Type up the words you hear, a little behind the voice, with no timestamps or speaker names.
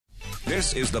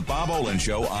This is the Bob Olin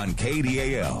Show on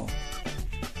KDAL.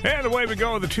 And away we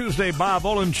go, the Tuesday Bob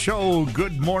Olin Show.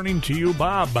 Good morning to you,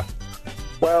 Bob.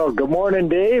 Well, good morning,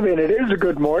 Dave, and it is a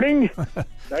good morning.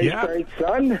 Nice, Yeah. bright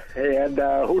sun, and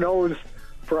who knows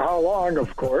for how long,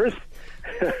 of course.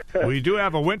 We do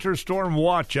have a winter storm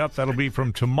watch up. That'll be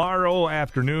from tomorrow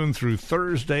afternoon through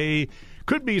Thursday.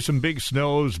 Could be some big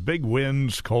snows, big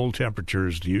winds, cold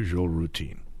temperatures, the usual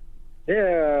routine.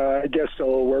 Yeah, I guess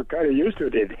so. We're kind of used to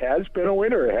it. It has been a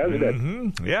winter, hasn't it?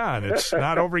 Mm-hmm. Yeah, and it's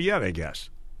not over yet, I guess.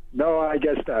 No, I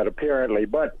guess not, apparently.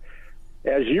 But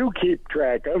as you keep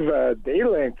track of, day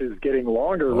length is getting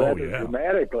longer rather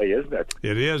dramatically, isn't it?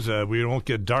 It is. We won't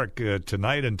get dark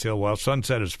tonight until,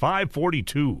 sunset is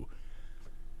 5:42.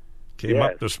 Came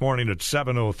up this morning at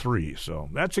 7:03, so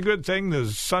that's a good thing. The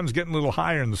sun's getting a little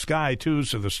higher in the sky, too,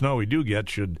 so the snow we do get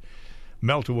should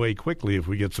melt away quickly if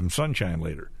we get some sunshine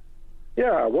later.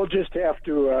 Yeah, we'll just have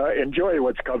to enjoy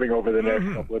what's coming over the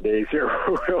next couple of days here.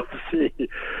 We'll see.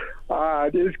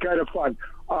 It is kind of fun.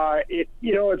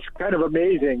 It's kind of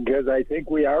amazing because I think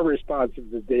we are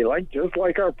responsive to daylight, just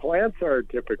like our plants are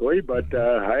typically, but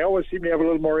I always seem to have a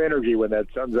little more energy when that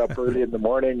sun's up early in the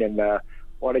morning and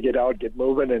want to get out, get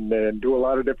moving, and do a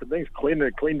lot of different things. Cleaned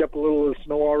up a little of the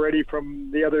snow already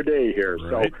from the other day here.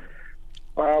 Right.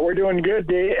 So we're doing good,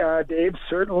 Dave,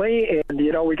 certainly. And,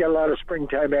 we got a lot of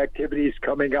springtime activities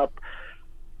coming up.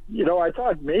 I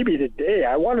thought maybe today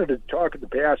I wanted to talk in the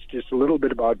past just a little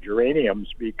bit about geraniums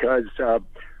because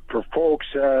for folks,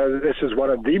 this is one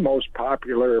of the most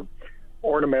popular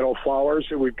ornamental flowers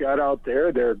that we've got out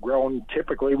there. They're grown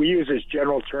typically, we use this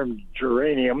general term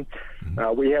geranium.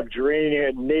 We have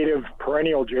native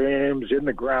perennial geraniums in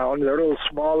the ground. They're a little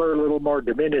smaller, a little more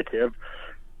diminutive.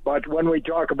 But when we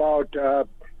talk about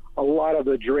a lot of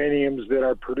the geraniums that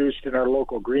are produced in our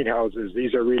local greenhouses,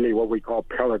 these are really what we call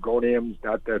pelargoniums,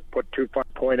 not to put too fine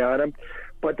a point on them.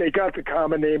 But they got the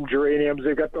common name geraniums.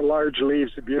 They've got the large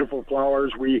leaves, the beautiful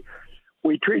flowers. We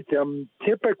treat them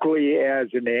typically as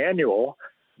an annual,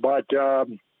 but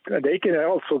they can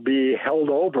also be held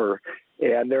over,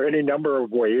 and there are any number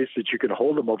of ways that you can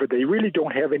hold them over. They really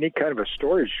don't have any kind of a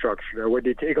storage structure. When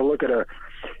you take a look at a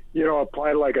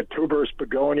plant like a tuberous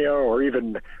begonia or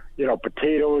even,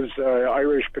 potatoes,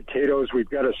 Irish potatoes, we've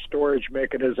got a storage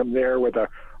mechanism there with a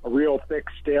real thick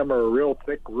stem or a real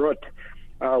thick root.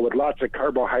 With lots of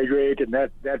carbohydrate, and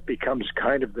that becomes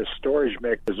kind of the storage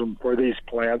mechanism for these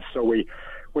plants. So we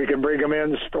can bring them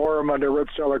in, store them under root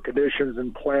cellar conditions,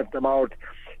 and plant them out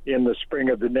in the spring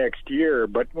of the next year.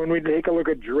 But when we take a look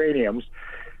at geraniums,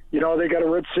 they got a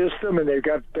root system, and they've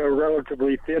got a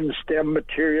relatively thin stem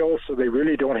material, so they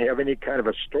really don't have any kind of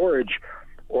a storage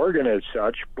organ as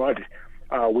such, but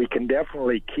we can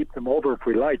definitely keep them over if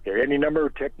we like. There are any number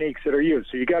of techniques that are used.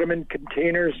 So you got them in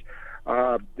containers.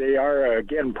 They are,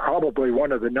 again, probably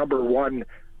one of the number one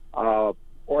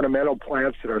ornamental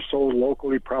plants that are sold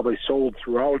locally, probably sold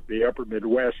throughout the upper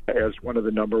Midwest as one of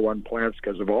the number one plants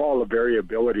because of all the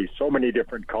variability, so many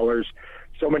different colors,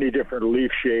 so many different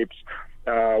leaf shapes.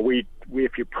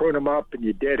 If you prune them up and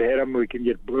you deadhead them, we can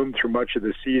get bloom through much of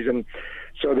the season.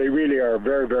 So they really are a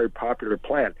very, very popular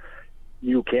plant.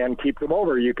 You can keep them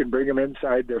over. You can bring them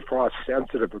inside. They're frost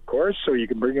sensitive, of course, so you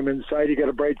can bring them inside. You got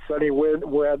a bright sunny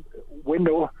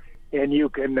window, and you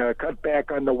can cut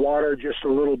back on the water just a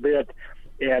little bit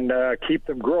and keep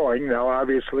them growing. Now,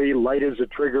 obviously, light is a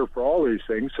trigger for all these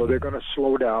things, so they're going to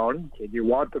slow down, and you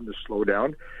want them to slow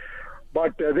down.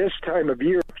 But this time of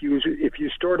year, if you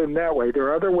store them that way, there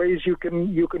are other ways you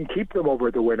can keep them over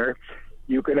the winter.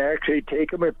 You can actually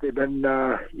take them if they've been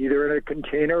either in a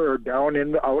container or out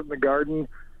in the garden.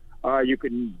 You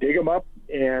can dig them up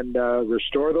and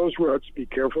restore those roots. Be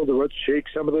careful the roots shake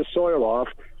some of the soil off,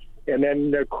 and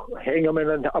then hang them in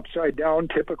an upside down,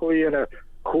 typically in a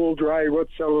cool, dry root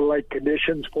cellar-like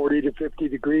conditions, 40 to 50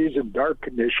 degrees in dark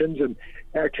conditions. And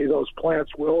actually, those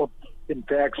plants will, in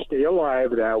fact, stay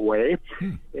alive that way,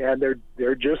 and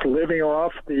they're just living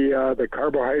off the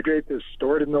carbohydrate that's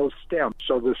stored in those stems.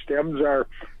 So the stems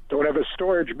don't have a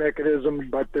storage mechanism,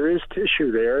 but there is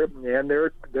tissue there, and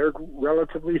they're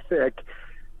relatively thick,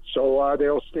 so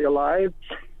they'll stay alive.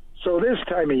 So this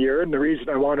time of year, and the reason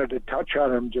I wanted to touch on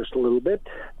them just a little bit,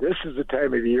 this is the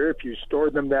time of year, if you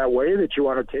store them that way, that you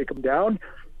want to take them down,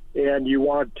 and you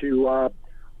want to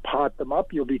pot them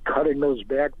up, you'll be cutting those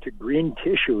back to green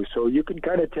tissue. So you can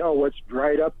kind of tell what's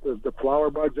dried up. The flower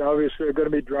buds obviously are going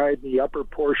to be dried. The upper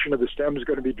portion of the stem is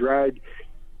going to be dried.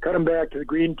 Cut them back to the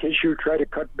green tissue. Try to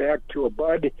cut back to a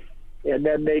bud, and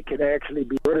then they can actually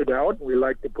be rooted out. We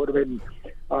like to put them in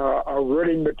a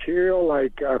rooting material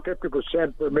like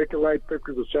 50% vermiculite,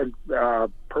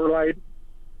 50% perlite.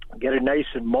 Get it nice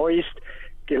and moist,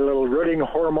 get a little rooting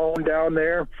hormone down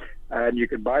there, and you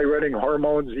can buy rooting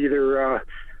hormones either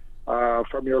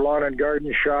from your lawn and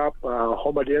garden shop.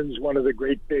 Homedin's one of the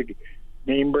great big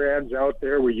name brands out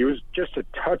there. We use just a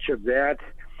touch of that,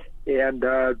 and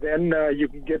then you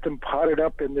can get them potted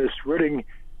up in this rooting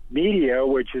media,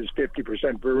 which is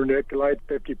 50% vermiculite,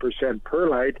 50%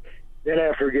 perlite. Then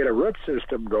after you get a root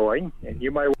system going, and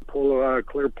you might pull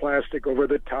clear plastic over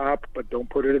the top, but don't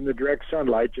put it in the direct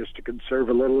sunlight just to conserve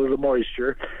a little of the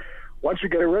moisture. Once you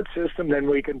get a root system, then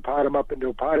we can pot them up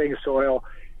into potting soil,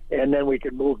 and then we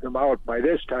can move them out. By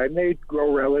this time, they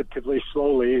grow relatively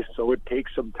slowly, so it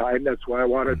takes some time. That's why I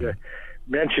wanted to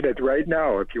mention it right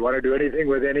now. If you want to do anything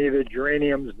with any of the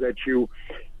geraniums that you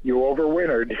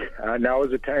overwintered, now is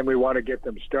the time we want to get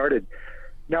them started.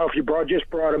 Now, if you just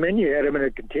brought them in, you had them in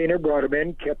a container, brought them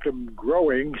in, kept them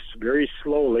growing very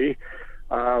slowly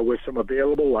with some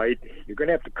available light, you're going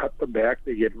to have to cut them back.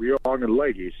 They get real long and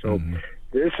leggy. So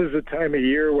this is the time of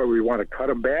year where we want to cut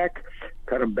them back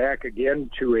again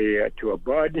to a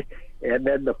bud. And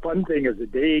then the fun thing is the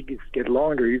days get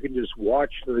longer. You can just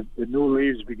watch the new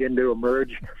leaves begin to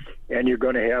emerge, and you're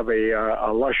going to have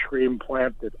a lush green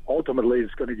plant that ultimately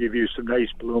is going to give you some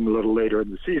nice bloom a little later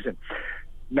in the season.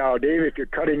 Now, Dave, if you're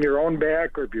cutting your own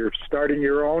back or if you're starting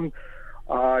your own,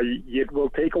 it will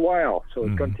take a while. So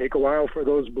it's going to take a while for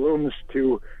those blooms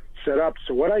to set up.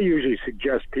 So what I usually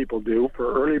suggest people do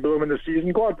for early bloom in the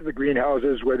season, go out to the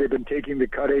greenhouses where they've been taking the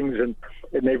cuttings and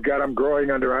they've got them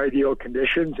growing under ideal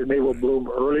conditions, and they will bloom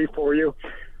early for you.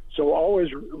 So always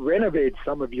renovate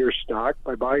some of your stock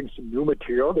by buying some new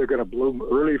material. They're going to bloom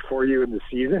early for you in the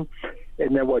season.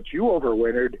 And then what you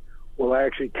overwintered will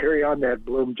actually carry on that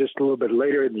bloom just a little bit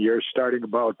later in the year, starting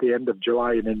about the end of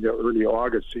July and into early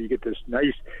August. So you get this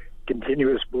nice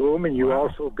continuous bloom, and you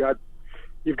also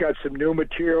you've got some new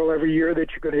material every year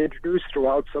that you're going to introduce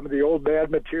throughout some of the old bad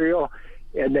material,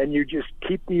 and then you just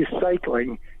keep these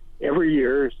cycling every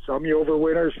year. Some you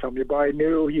overwinter, some you buy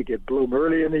new. You get bloom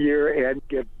early in the year and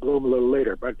get bloom a little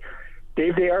later. But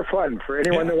Dave, they are fun for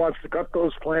anyone that wants to cut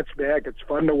those plants back. It's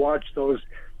fun to watch those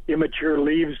immature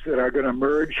leaves that are going to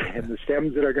emerge and the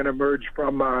stems that are going to emerge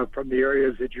from the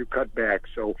areas that you cut back.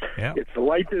 So it's the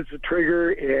light that's the trigger,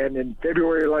 and in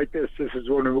February like this is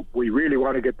when we really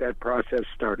want to get that process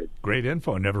started. Great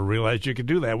info. Never realized you could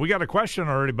do that. We got a question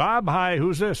already. Bob, hi,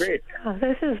 who's this? Great.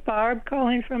 This is Barb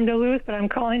calling from Duluth, but I'm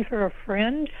calling for a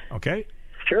friend. Okay.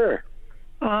 Sure.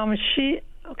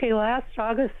 Last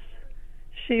August,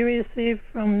 she received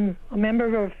from a member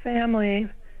of her family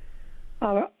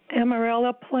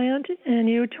amarella plant, and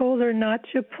you told her not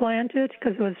to plant it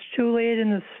because it was too late in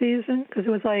the season, because it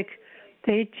was like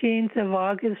the 18th of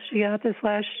August she got this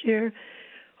last year.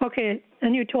 Okay,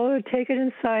 and you told her to take it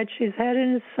inside. She's had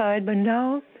it inside, but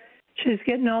now she's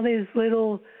getting all these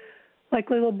little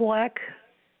black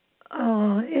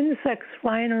insects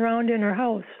flying around in her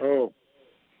house. Oh,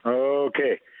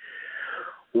 okay.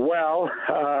 Well,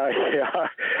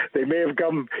 they may have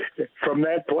come from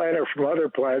that plant or from other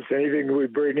plants. Anything we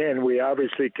bring in, we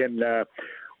obviously can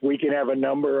have a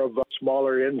number of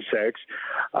smaller insects.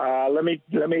 Let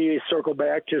me circle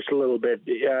back just a little bit.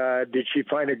 Did she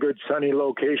find a good sunny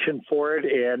location for it?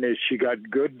 And has she got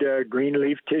good green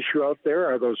leaf tissue out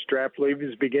there? Are those strap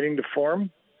leaves beginning to form?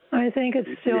 I think it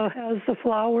still has the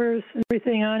flowers and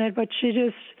everything on it, but she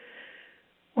just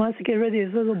wants to get rid of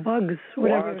these little bugs.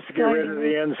 Wants to get rid of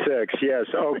the insects. Yes.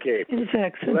 Okay.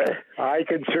 Insects. I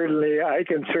can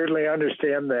certainly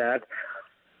understand that.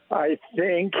 I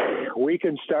think we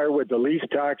can start with the least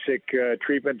toxic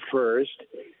treatment first.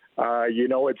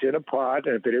 It's in a pot,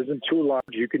 and if it isn't too large,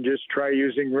 you can just try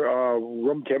using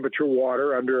room temperature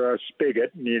water under a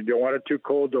spigot. And you don't want it too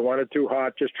cold, don't want it too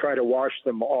hot. Just try to wash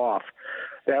them off.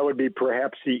 That would be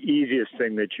perhaps the easiest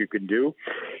thing that you can do.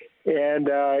 And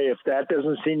if that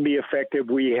doesn't seem to be effective,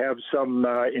 we have some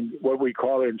what we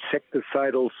call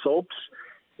insecticidal soaps.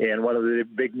 And one of the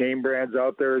big name brands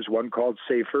out there is one called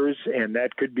Safer's, and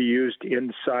that could be used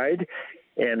inside.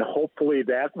 And hopefully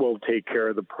that will take care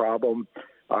of the problem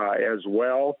as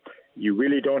well. You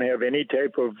really don't have any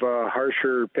type of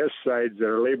harsher pesticides that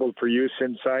are labeled for use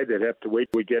inside that have to wait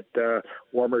till we get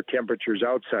warmer temperatures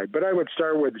outside. But I would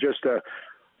start with just a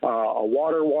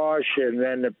water wash, and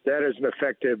then if that isn't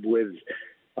effective, with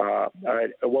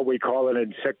what we call an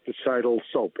insecticidal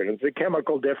soap. And it's a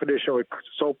chemical definition of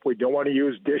soap. We don't want to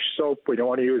use dish soap. We don't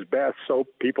want to use bath soap.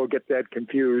 People get that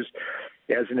confused.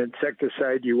 As an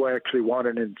insecticide, you actually want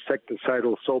an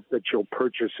insecticidal soap that you'll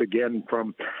purchase again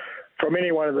from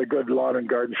any one of the good lawn and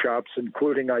garden shops,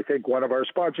 including, I think, one of our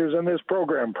sponsors in this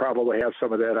program probably has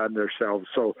some of that on their shelves.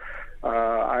 So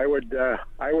I would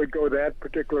go that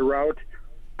particular route.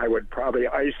 I would probably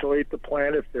isolate the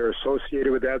plant if they're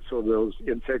associated with that, so those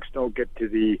insects don't get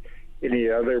to any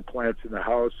other plants in the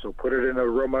house. So put it in a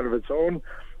room of its own,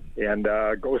 and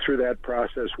go through that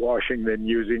process, washing, then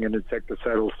using an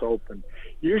insecticidal soap, and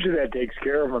usually that takes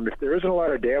care of them. If there isn't a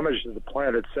lot of damage to the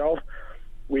plant itself,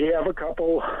 we have a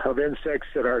couple of insects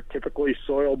that are typically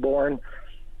soil-borne,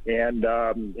 and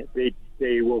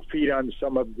they will feed on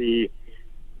some of the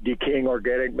decaying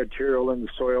organic material in the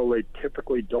soil. They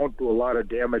typically don't do a lot of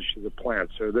damage to the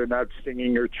plant, so they're not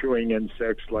stinging or chewing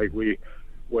insects like we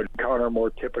would encounter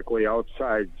more typically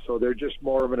outside. So they're just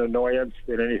more of an annoyance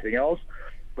than anything else,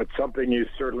 but something you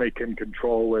certainly can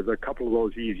control with a couple of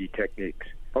those easy techniques.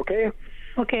 Okay?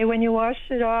 Okay, when you wash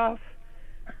it off,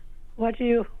 what do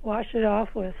you wash it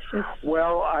off with?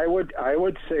 Well, I would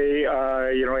say,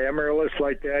 amaryllis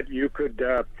like that, you could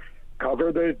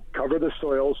cover the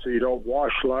soil so you don't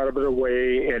wash a lot of it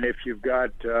away. And if you've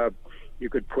got, you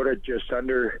could put it just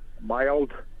under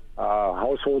mild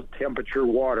household temperature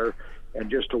water, and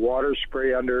just a water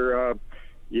spray under,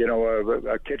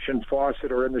 a kitchen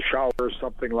faucet or in the shower or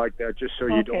something like that, just so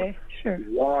you don't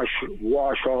wash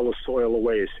all the soil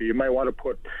away. So you might want to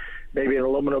put maybe an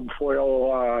aluminum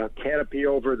foil canopy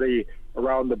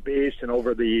around the base and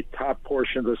over the top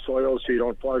portion of the soil, so you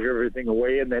don't flush everything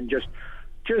away, and then just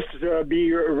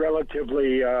be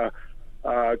relatively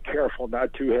careful,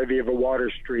 not too heavy of a water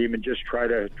stream, and just try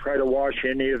to wash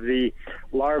any of the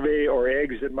larvae or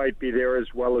eggs that might be there, as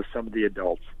well as some of the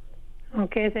adults.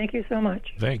 Okay, thank you so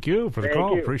much. Thank you for the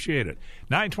call. Appreciate it.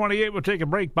 9:28, we'll take a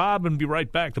break, Bob, and be right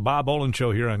back. The Bob Olin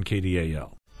Show here on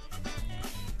KDAL.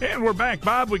 And we're back,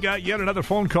 Bob. We got yet another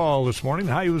phone call this morning.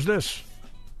 Hi, who's this?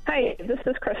 Hi, this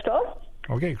is Crystal.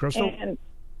 Okay, Crystal.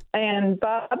 And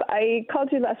Bob, I called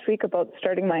you last week about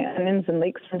starting my onions and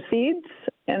leeks from seeds,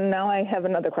 and now I have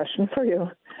another question for you.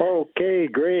 Okay,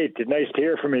 great. Nice to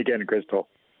hear from you again, Crystal.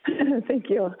 Thank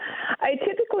you. I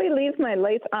typically leave my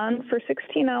lights on for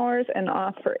 16 hours and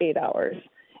off for 8 hours.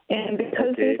 And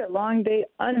because these are long day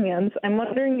onions, I'm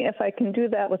wondering if I can do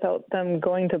that without them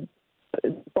going to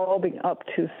bulbing up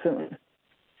too soon.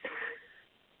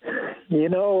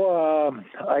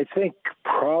 I think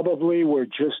probably we're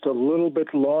just a little bit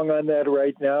long on that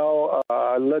right now.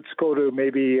 Let's go to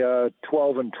maybe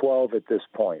 12 and 12 at this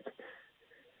point.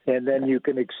 And then you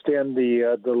can extend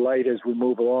the light as we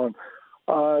move along.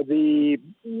 The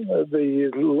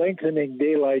lengthening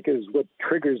daylight is what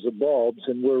triggers the bulbs,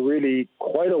 and we're really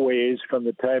quite a ways from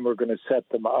the time we're going to set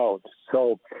them out.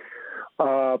 So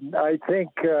I think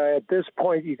at this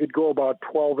point you could go about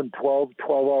 12 and 12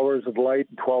 hours of light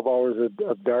and 12 hours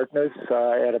of darkness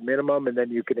at a minimum, and then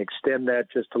you can extend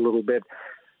that just a little bit.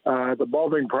 The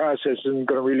bulbing process isn't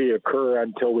going to really occur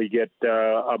until we get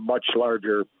a much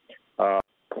larger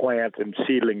plant and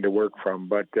seedling to work from.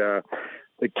 But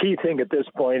the key thing at this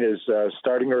point is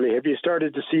starting early. Have you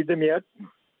started to seed them yet?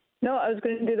 No, I was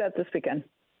going to do that this weekend.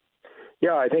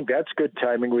 Yeah, I think that's good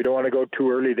timing. We don't want to go too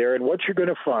early there. And what you're going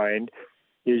to find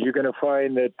is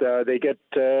that they get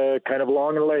kind of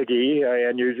long and leggy,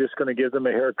 and you're just going to give them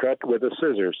a haircut with a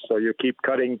scissors. So you keep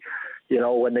cutting,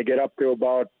 when they get up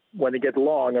to when they get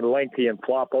long and lengthy and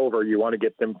flop over, you want to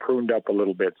get them pruned up a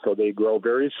little bit. So they grow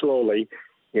very slowly.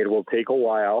 It will take a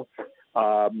while.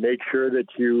 Make sure that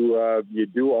you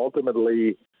do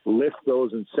ultimately lift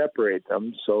those and separate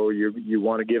them. So you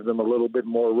want to give them a little bit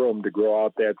more room to grow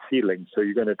out that seedling. So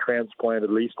you're going to transplant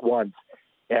at least once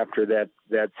after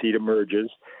that seed emerges,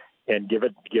 and give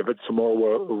it some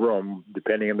more room,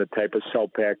 depending on the type of cell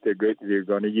pack they're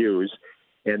going to use.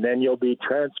 And then you'll be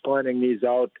transplanting these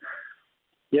out.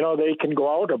 They can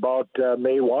go out about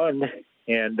May 1,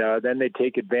 and then they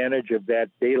take advantage of that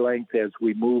day length as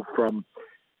we move from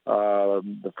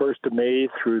the 1st of May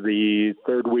through the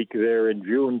 3rd week there in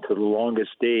June to the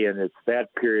longest day, and it's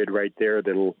that period right there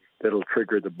that'll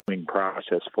trigger the blooming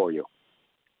process for you.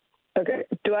 Okay.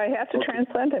 Do I have to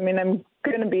transplant? I mean, I'm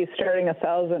going to be starting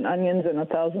 1,000 onions and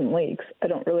 1,000 leeks. I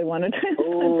don't really want to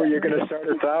transplant. Oh, you're going to start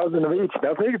 1,000 of each.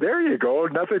 Nothing. There you go.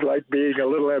 Nothing like being a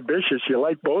little ambitious. You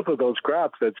like both of those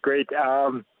crops. That's great.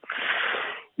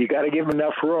 You got to give them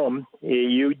enough room.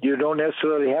 You don't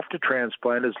necessarily have to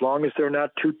transplant as long as they're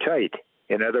not too tight.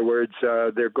 In other words,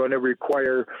 they're going to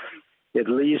require at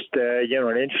least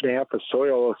an inch and a half of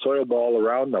soil ball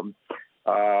around them,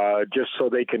 just so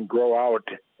they can grow out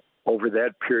over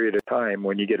that period of time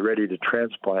when you get ready to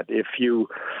transplant. If you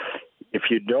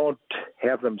don't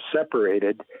have them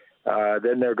separated,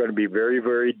 then they're going to be very,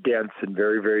 very dense and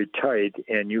very, very tight,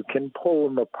 and you can pull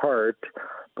them apart,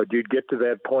 but you'd get to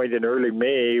that point in early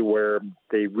May where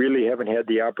they really haven't had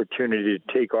the opportunity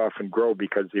to take off and grow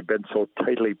because they've been so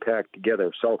tightly packed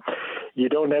together. So you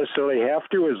don't necessarily have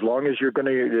to, as long as you're going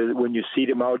to, when you seed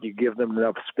them out, you give them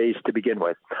enough space to begin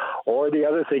with. Or the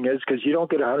other thing is, because you don't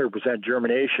get 100%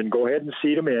 germination, go ahead and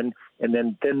seed them in and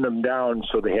then thin them down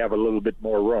so they have a little bit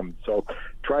more room. So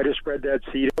try to spread that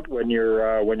seed out when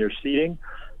you're seeding.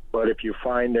 But if you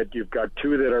find that you've got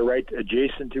two that are right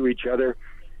adjacent to each other,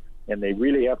 and they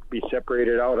really have to be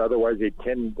separated out, otherwise they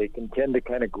can tend to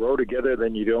kind of grow together.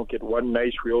 Then you don't get one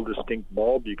nice, real distinct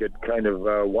bulb. You get kind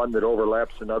of one that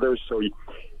overlaps another. So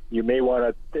you may want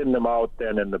to thin them out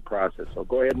then in the process. So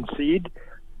go ahead and seed,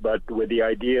 but with the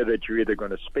idea that you're either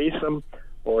going to space them,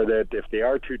 or that if they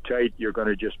are too tight, you're going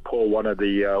to just pull one of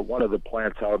the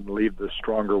plants out and leave the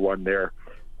stronger one there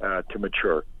to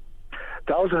mature.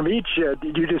 1,000 of each.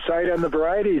 Did you decide on the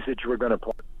varieties that you were going to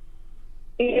plant?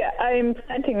 Yeah, I'm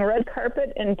planting red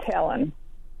carpet and Talon.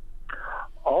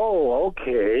 Oh,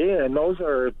 okay. And those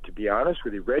are, to be honest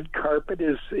with you, red carpet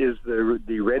is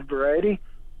the red variety?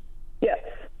 Yes.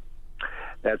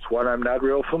 That's one I'm not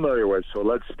real familiar with. So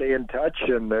let's stay in touch,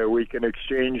 and we can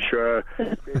exchange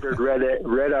favorite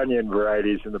red onion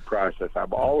varieties in the process.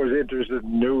 I'm always interested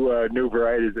in new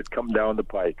varieties that come down the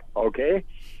pike. Okay?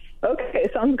 Okay,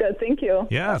 sounds good. Thank you.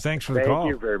 Yeah, thanks for the call.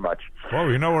 Thank you very much. Well,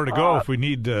 we know where to go if we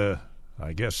need,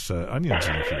 I guess, onions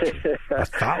in the future.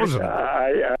 1,000.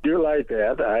 I do like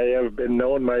that. I have been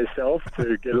known myself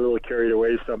to get a little carried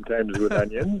away sometimes with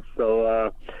onions.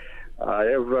 So I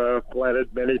have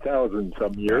planted many thousands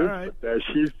some years. Right. But,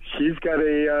 she's got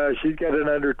an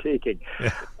undertaking.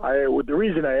 Yeah. The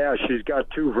reason I asked, she's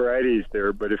got two varieties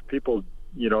there. But if people,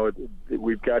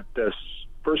 we've got.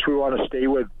 First, we want to stay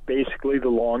with basically the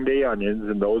long day onions,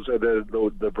 and those are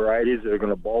the varieties that are going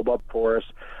to bulb up for us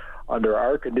under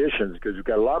our conditions, because we've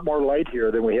got a lot more light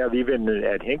here than we have even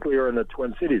at Hinckley or in the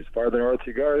Twin Cities. Farther north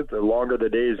you go, the longer the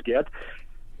days get,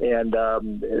 and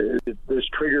this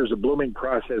triggers a blooming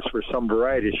process for some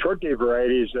varieties. Short day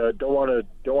varieties don't want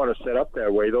to set up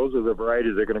that way. Those are the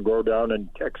varieties that are going to grow down in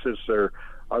Texas or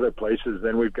other places.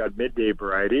 Then we've got midday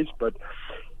varieties, but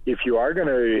if you are going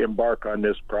to embark on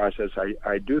this process,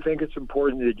 I do think it's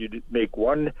important that you make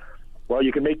one. Well,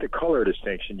 you can make the color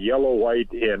distinction, yellow, white,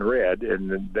 and red,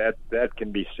 and that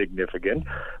can be significant.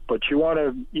 But you want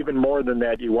to, even more than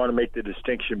that, you want to make the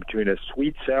distinction between a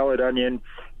sweet salad onion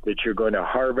that you're going to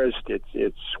harvest.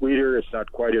 It's sweeter, it's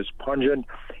not quite as pungent,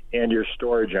 and your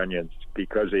storage onions,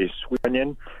 because a sweet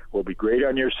onion will be great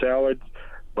on your salads,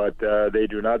 but they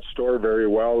do not store very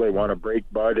well. They want to break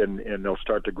bud, and they'll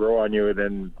start to grow on you. And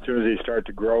then as soon as they start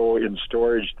to grow in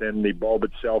storage, then the bulb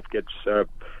itself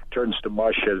turns to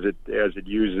mush as it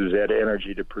uses that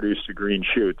energy to produce the green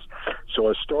shoots. So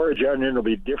a storage onion will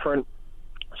be different.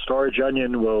 Storage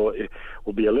onion will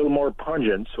be a little more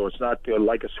pungent, so it's not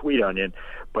like a sweet onion,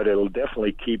 but it'll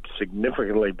definitely keep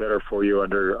significantly better for you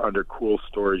under cool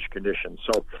storage conditions.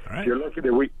 So If you're looking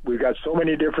at we've got so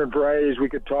many different varieties we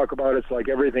could talk about. It's like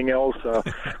everything else.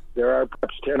 There are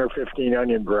perhaps 10 or 15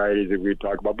 onion varieties that we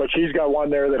talk about. But she's got one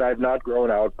there that I've not grown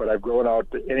out, but I've grown out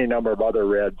any number of other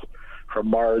reds, from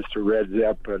Mars to Red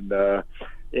Zepp and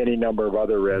any number of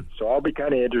other reds. So I'll be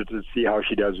kind of interested to see how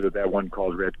she does with that one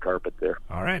called Red Carpet there.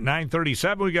 All right,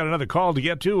 9:37. We got another call to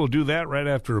get to. We'll do that right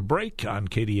after a break on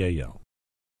KDAL.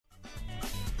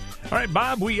 All right,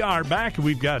 Bob, we are back.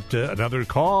 We've got another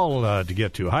call to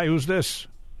get to. Hi, who's this?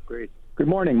 Great. Good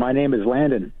morning. My name is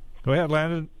Landon. Go ahead,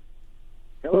 Landon.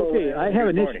 Hello. Okay, I have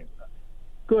Good an morning. issue.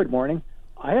 Good morning.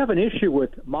 I have an issue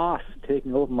with moss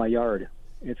taking over my yard.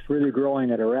 It's really growing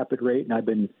at a rapid rate, and I've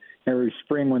been every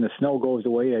spring when the snow goes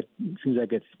away, it seems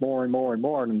like it's more and more and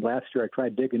more. And last year I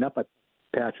tried digging up a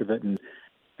patch of it, and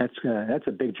that's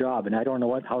a big job, and I don't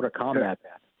know how to combat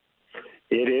that.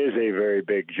 It is a very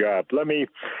big job.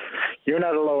 You're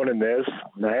not alone in this.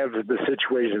 I have the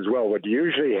situation as well. What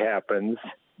usually happens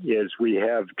is we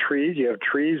have trees. You have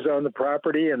trees on the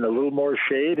property and a little more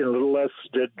shade and a little less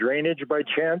drainage by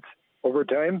chance over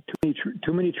time.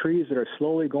 Too many trees that are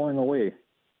slowly going away.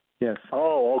 Yes.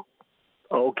 Oh,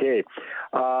 okay.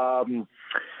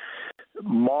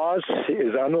 Moss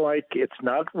is it's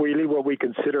not really what we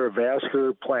consider a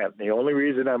vascular plant. The only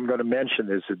reason I'm going to mention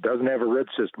this, it doesn't have a root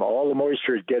system. All the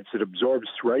moisture it gets, it absorbs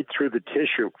right through the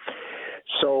tissue.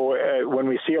 So when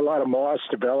we see a lot of moss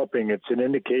developing, it's an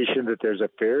indication that there's a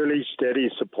fairly steady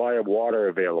supply of water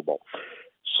available.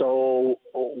 So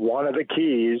one of the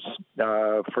keys,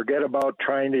 forget about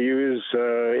trying to use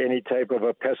any type of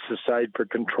a pesticide for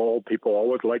control. People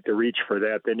always like to reach for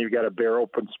that. Then you've got a bare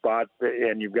open spot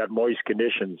and you've got moist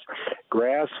conditions.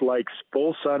 Grass likes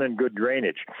full sun and good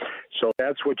drainage. So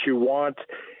that's what you want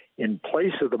in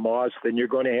place of the moss. Then you're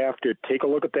going to have to take a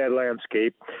look at that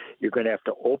landscape. You're going to have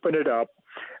to open it up.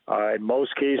 In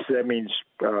most cases, that means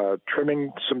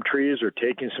trimming some trees or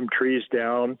taking some trees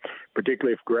down,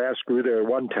 particularly if grass grew there at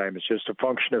one time. It's just a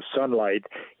function of sunlight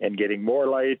and getting more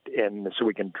light, and so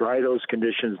we can dry those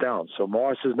conditions down. So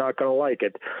moss is not going to like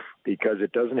it because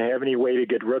it doesn't have any way to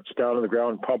get roots down in the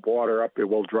ground and pump water up. It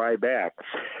will dry back.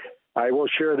 I will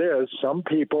share this. Some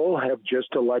people have just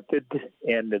elected,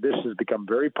 and this has become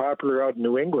very popular out in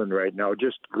New England right now,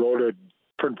 just grow to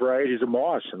different varieties of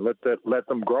moss and let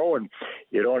them grow, and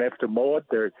you don't have to mow it.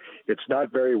 It's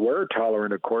not very wear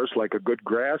tolerant, of course, like a good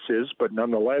grass is, but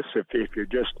nonetheless, if you're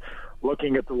just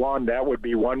looking at the lawn, that would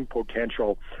be one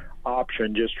potential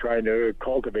option, just trying to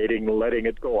cultivating and letting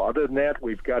it go. Other than that,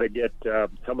 we've got to get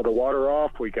some of the water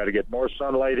off. We've got to get more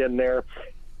sunlight in there.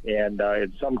 And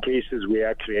in some cases, we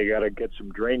actually got to get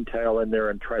some drain tile in there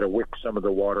and try to wick some of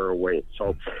the water away.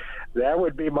 So that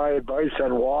would be my advice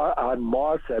on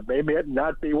moss. That may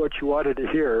not be what you wanted to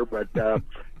hear, but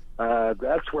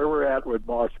that's where we're at with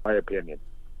moss, in my opinion.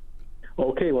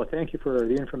 Okay, well, thank you for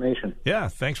the information. Yeah,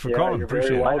 thanks for calling. You're Appreciate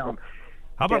very it. welcome.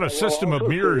 How about a system of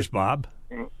mirrors, Bob?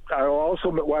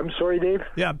 I'm sorry, Dave?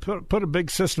 Yeah, put a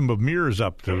big system of mirrors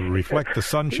up to reflect the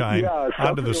sunshine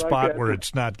onto the spot like where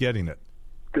it's not getting it.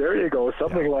 There you go,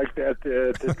 something like that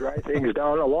to dry things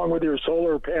down, along with your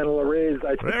solar panel arrays.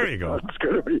 I think there you go. It's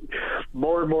going to be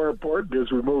more and more important as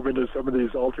we move into some of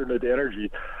these alternate energy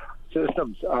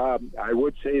systems. I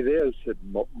would say this, that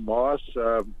moss,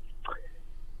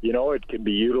 it can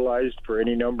be utilized for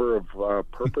any number of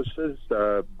purposes.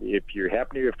 If you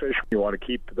happen to be a fisherman, you want to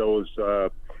keep those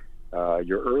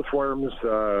your earthworms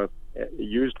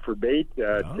used for bait,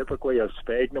 typically a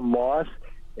sphagnum moss.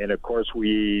 And, of course,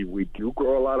 we do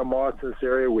grow a lot of moss in this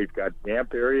area. We've got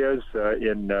damp areas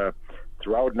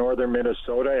throughout northern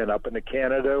Minnesota and up into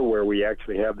Canada where we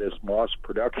actually have this moss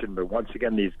production. But once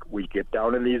again, we get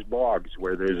down in these bogs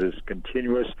where there's this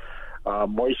continuous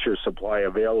moisture supply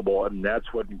available, and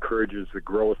that's what encourages the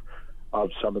growth of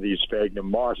some of these sphagnum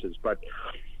mosses. But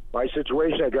my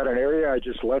situation, I got an area, I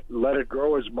just let it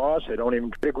grow as moss. I don't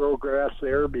even grow grass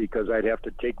there because I'd have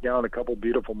to take down a couple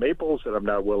beautiful maples that I'm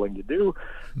not willing to do.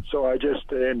 So I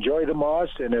just enjoy the moss,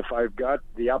 and if I've got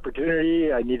the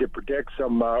opportunity, I need to protect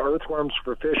some earthworms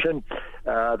for fishing.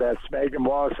 That sphagnum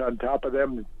moss on top of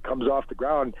them comes off the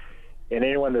ground, and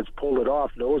anyone that's pulled it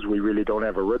off knows we really don't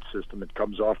have a root system. It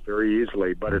comes off very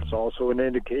easily, but it's also an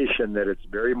indication that it's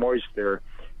very moist there.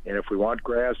 And if we want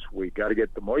grass, we got to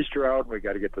get the moisture out, and we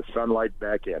got to get the sunlight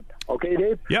back in. Okay,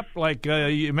 Dave? Yep, like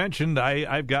you mentioned,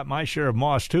 I've got my share of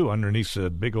moss, too, underneath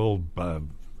a big old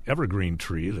evergreen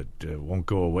tree that won't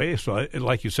go away. So,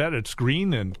 like you said, it's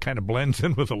green and kind of blends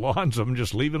in with the lawn, so I'm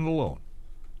just leaving it alone.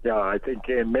 Yeah, I think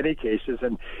in many cases,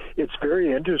 and it's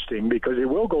very interesting because it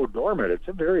will go dormant. It's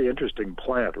a very interesting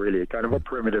plant, really, kind of a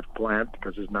primitive plant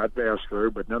because it's not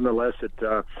vascular, but nonetheless,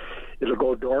 it'll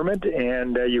go dormant,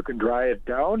 and you can dry it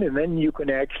down, and then you can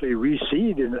actually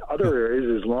reseed in other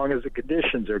areas as long as the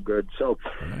conditions are good. So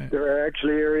there are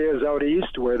actually areas out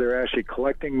east where they're actually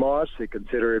collecting moss. They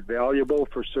consider it valuable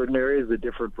for certain areas, the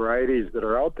different varieties that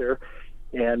are out there.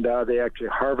 And they actually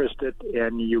harvest it,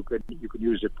 and you can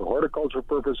use it for horticultural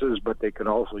purposes, but they can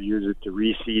also use it to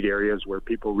reseed areas where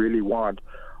people really want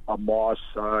a moss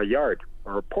yard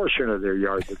or a portion of their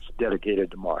yard that's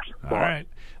dedicated to moss. All right.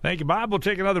 Thank you, Bob. We'll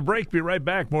take another break. Be right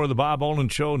back. More of the Bob Olin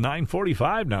Show,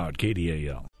 9:45 now at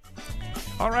KDAL.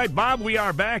 All right, Bob, we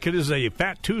are back. It is a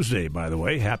Fat Tuesday, by the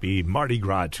way. Happy Mardi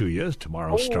Gras to you.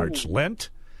 Tomorrow starts Lent.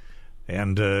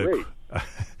 And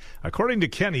according to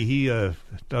Kenny, he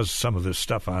does some of this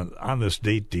stuff on this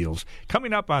date deals.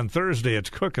 Coming up on Thursday, it's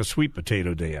Cook a Sweet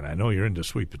Potato Day, and I know you're into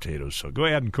sweet potatoes, so go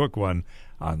ahead and cook one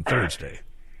on Thursday.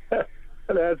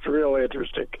 That's real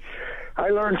interesting. I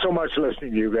learned so much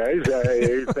listening to you guys.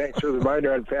 Thanks for the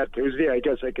reminder on Fat Tuesday. I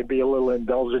guess I can be a little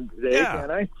indulgent today,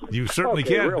 can I? You certainly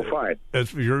can. Real fine.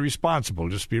 You're responsible.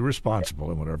 Just be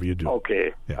responsible in whatever you do.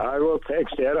 Okay. Yeah. I will.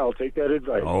 Thanks, Dad. I'll take that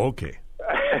advice. Okay.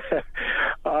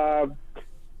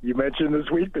 You mentioned the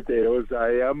sweet potatoes.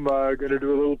 I am going to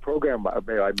do a little program. I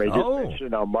may just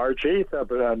mention on March 8th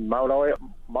up on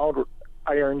Mount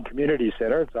Iron Community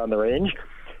Center. It's on the range.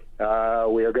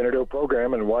 We are going to do a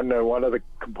program, and one of the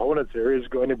components there is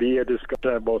going to be a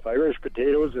discussion on both Irish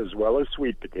potatoes as well as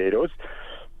sweet potatoes.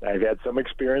 I've had some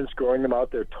experience growing them out.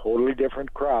 They're totally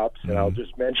different crops, and I'll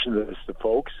just mention this to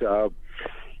folks.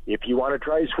 If you want to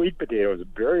try sweet potatoes,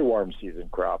 very warm season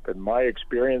crop. And my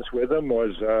experience with them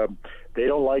was they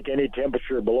don't like any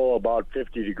temperature below about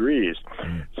 50 degrees.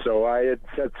 So I had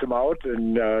set some out,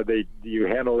 and you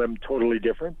handle them totally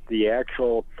different. The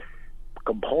actual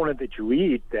component that you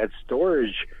eat, that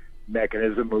storage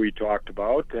mechanism we talked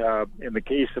about, in the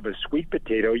case of a sweet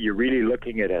potato, you're really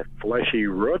looking at a fleshy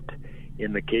root.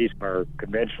 In the case of our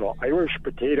conventional Irish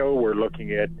potato, we're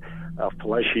looking at a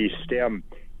fleshy stem.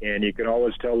 And you can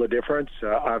always tell the difference.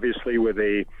 Obviously, with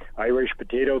a Irish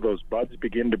potato, those buds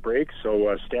begin to break,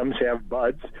 so stems have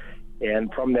buds,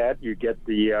 and from that you get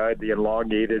the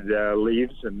elongated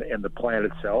leaves and the plant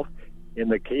itself. In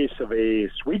the case of a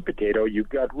sweet potato, you've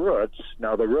got roots.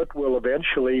 Now, the root will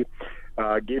eventually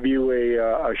give you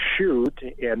a shoot,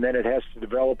 and then it has to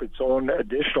develop its own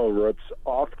additional roots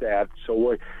off that. So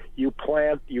what you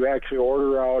plant, you actually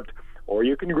order out, or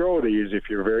you can grow these if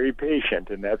you're very patient,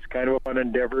 and that's kind of an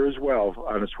endeavor as well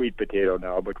on a sweet potato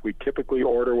now. But we typically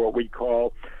order what we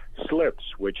call slips,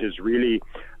 which is really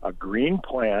a green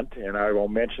plant, and I will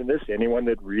mention this, anyone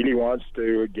that really wants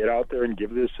to get out there and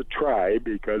give this a try,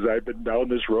 because I've been down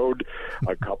this road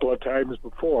a couple of times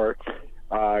before,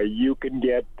 you can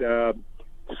get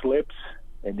slips,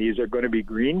 and these are going to be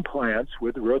green plants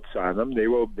with roots on them.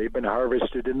 They've been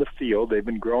harvested in the field. They've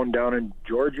been grown down in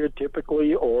Georgia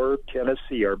typically, or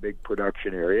Tennessee, our big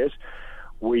production areas.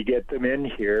 We get them in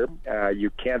here.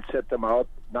 You can't set them out.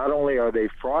 Not only are they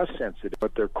frost sensitive,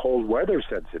 but they're cold weather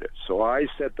sensitive. So I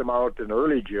set them out in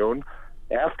early June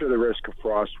after the risk of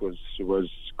frost was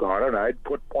gone, and I'd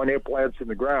put plenty of plants in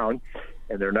the ground,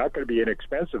 and they're not going to be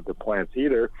inexpensive, the plants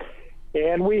either.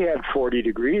 And we had 40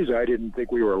 degrees. I didn't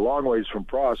think we were a long ways from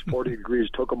frost. 40 degrees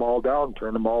took them all down,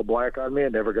 turned them all black on me,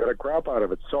 and never got a crop out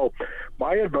of it. So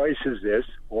my advice is this: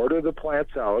 order the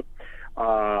plants out.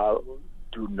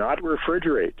 Do not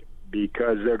refrigerate,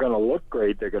 because they're going to look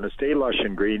great. They're going to stay lush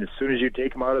and green. As soon as you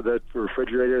take them out of the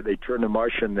refrigerator, they turn to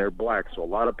mush and they're black. So a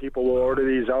lot of people will order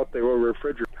these out. They will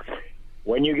refrigerate.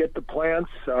 When you get the plants,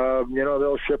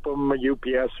 they'll ship them a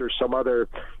UPS or some other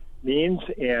means,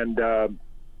 and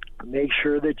make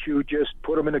sure that you just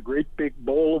put them in a great big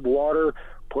bowl of water,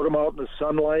 put them out in the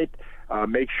sunlight.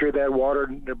 Make sure that water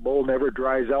in the bowl never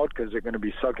dries out, because they're going to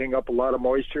be sucking up a lot of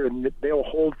moisture, and they'll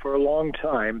hold for a long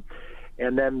time.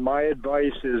 And then my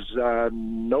advice is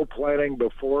no planting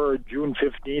before June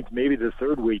 15th, maybe the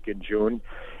third week in June.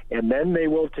 And then they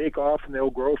will take off and they'll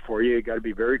grow for you. You got to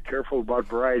be very careful about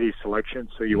variety selection.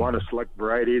 So you want to select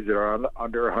varieties that are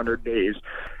under 100 days.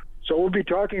 So we'll be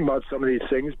talking about some of these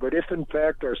things. But if, in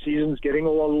fact, our season's getting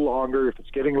a little longer, if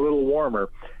it's getting a little warmer,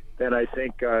 then I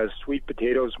think sweet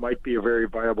potatoes might be a very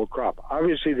viable crop.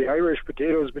 Obviously, the Irish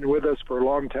potato has been with us for a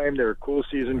long time. They're a cool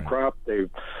season crop. They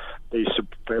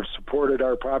have supported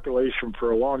our population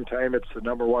for a long time. It's the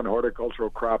number one horticultural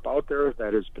crop out there.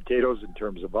 That is potatoes in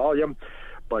terms of volume.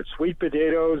 But sweet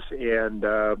potatoes and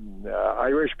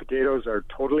Irish potatoes are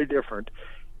totally different.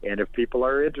 And if people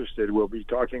are interested, we'll be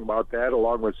talking about that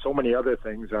along with so many other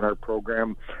things on our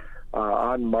program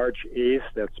on March 8th.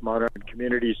 That's Monarch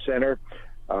Community Center.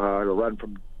 It'll run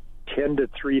from 10 to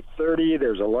 3:30.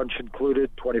 There's a lunch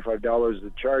included, $25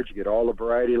 the charge. You get all the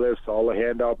variety lists, all the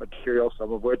handout material,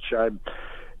 some of which I'm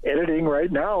editing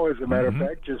right now, as a matter of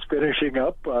fact, just finishing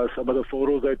up some of the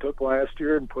photos I took last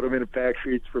year and put them in fact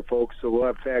sheets for folks. So we'll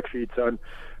have fact sheets on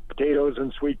potatoes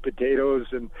and sweet potatoes,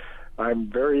 and I'm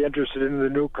very interested in the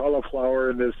new cauliflower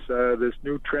and this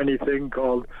new trendy thing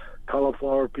called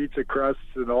cauliflower pizza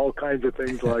crusts and all kinds of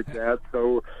things like that.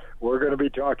 So we're going to be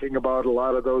talking about a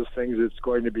lot of those things. It's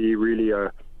going to be really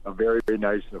a very, very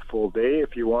nice and a full day.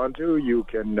 If you want to, you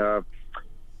can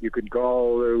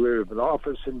call an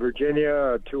office in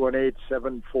Virginia,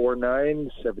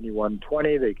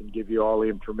 218-749-7120. They can give you all the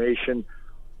information,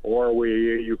 or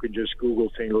you can just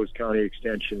Google St. Louis County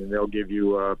Extension, and they'll give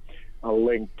you a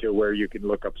link to where you can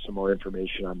look up some more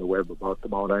information on the web about the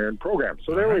Mount Iron program.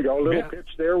 So there we go, a little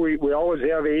pitch there. We always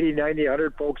have 80, 90,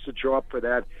 100 folks that show up for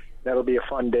that. That'll be a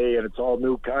fun day, and it's all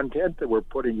new content that we're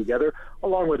putting together,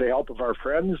 along with the help of our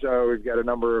friends. We've got a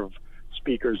number of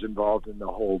speakers involved in the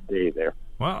whole day there.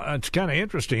 Well, it's kind of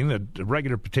interesting that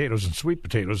regular potatoes and sweet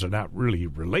potatoes are not really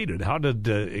related. How did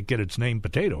it get its name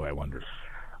potato, I wonder?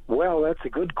 Well, that's a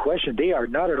good question. They are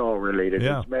not at all related.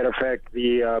 Yeah. As a matter of fact,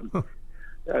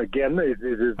 again,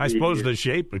 I suppose the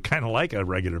shape is kind of like a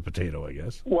regular potato, I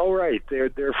guess. Well, right.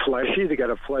 They're fleshy. They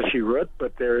got a fleshy root,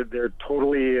 but they're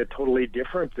totally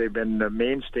different. They've been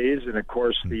mainstays, and of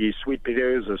course, the sweet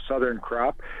potato is a southern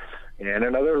crop. And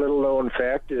another little known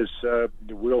fact is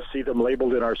we'll see them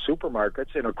labeled in our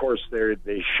supermarkets, and of course,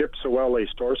 they ship so well, they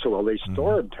store so well. They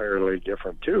store entirely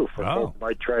different too. Folks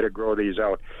might try to grow these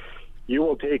out. you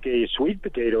will take a sweet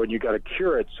potato and you got to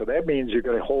cure it. So that means you're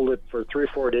going to hold it for 3 or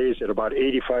 4 days at about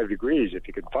 85 degrees if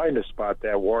you can find a spot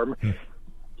that warm.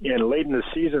 And late in the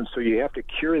season, so you have to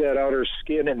cure that outer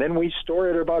skin, and then we store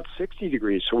it at about 60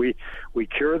 degrees. So we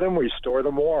cure them, we store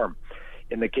them warm.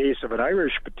 In the case of an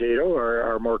Irish potato, or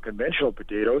our more conventional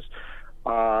potatoes,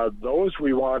 those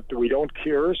we don't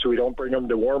cure, so we don't bring them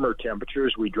to warmer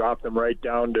temperatures. We drop them right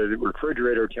down to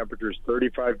refrigerator temperatures,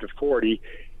 35 to 40,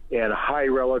 and high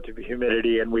relative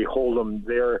humidity, and we hold them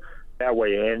there that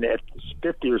way. And at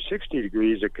 50 or 60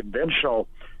 degrees, a conventional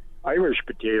Irish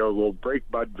potato will break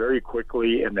bud very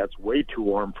quickly, and that's way too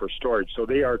warm for storage. So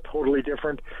they are totally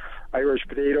different. Irish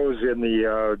potatoes in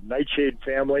the nightshade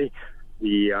family,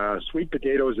 the sweet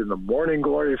potatoes in the morning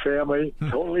glory family,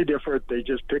 totally different. They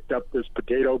just picked up this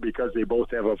potato because they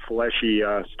both have a fleshy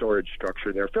storage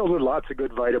structure there, filled with lots of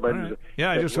good vitamins. Right.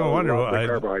 Yeah, I just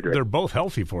wonder, they're both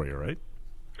healthy for you, right?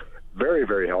 Very,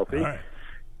 very healthy. Right.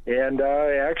 And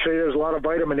actually, there's a lot of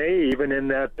vitamin A even in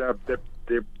that.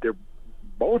 They're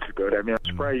both good. I mean, I'm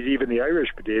surprised even the Irish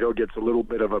potato gets a little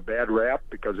bit of a bad rap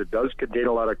because it does contain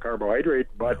a lot of carbohydrate,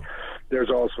 but there's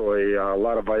also a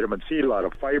lot of vitamin C, a lot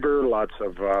of fiber, lots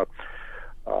of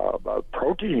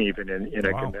protein even in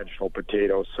a conventional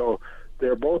potato. So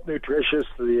they're both nutritious.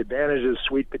 The advantage is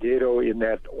sweet potato in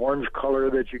that orange color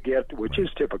that you get, which is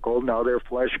typical. Now their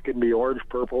flesh can be orange,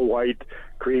 purple, white,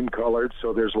 cream colored,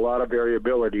 so there's a lot of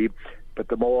variability. But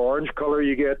the more orange color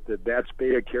you get, that's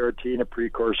beta-carotene, a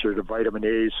precursor to vitamin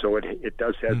A, so it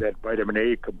does have that vitamin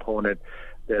A component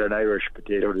that an Irish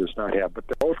potato does not have. But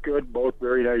they're both good, both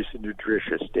very nice and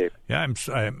nutritious, Dave. Yeah,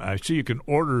 I see you can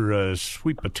order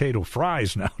sweet potato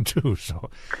fries now, too. So.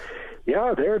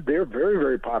 Yeah, they're very,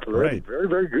 very popular. Right. Very,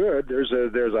 very good. There's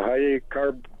a high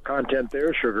carb content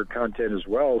there, sugar content as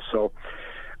well, so...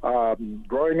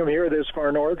 growing them here this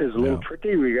far north is a little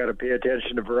tricky. We got to pay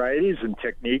attention to varieties and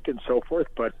technique and so forth.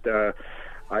 But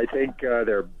I think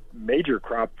they're major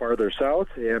crop farther south,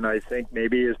 and I think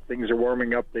maybe as things are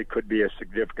warming up, they could be a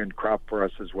significant crop for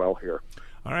us as well here.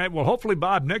 All right. Well, hopefully,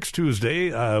 Bob, next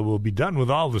Tuesday we'll be done with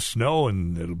all the snow,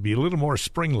 and it'll be a little more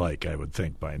spring-like, I would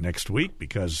think, by next week.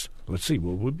 Because let's see,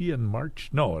 will we be in March?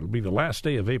 No, it'll be the last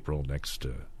day of April next.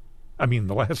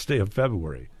 The last day of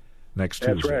February next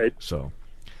Tuesday. That's right. So.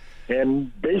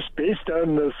 And based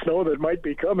on the snow that might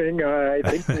be coming, I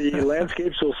think the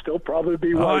landscapes will still probably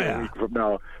be white a week from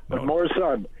now, but more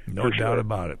sun. No doubt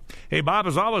about it. Hey, Bob,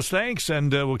 as always, thanks,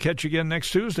 and we'll catch you again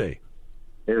next Tuesday.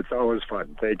 It's always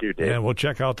fun. Thank you, Dave. And we'll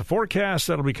check out the forecast.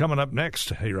 That'll be coming up next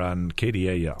here on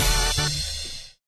KDAL.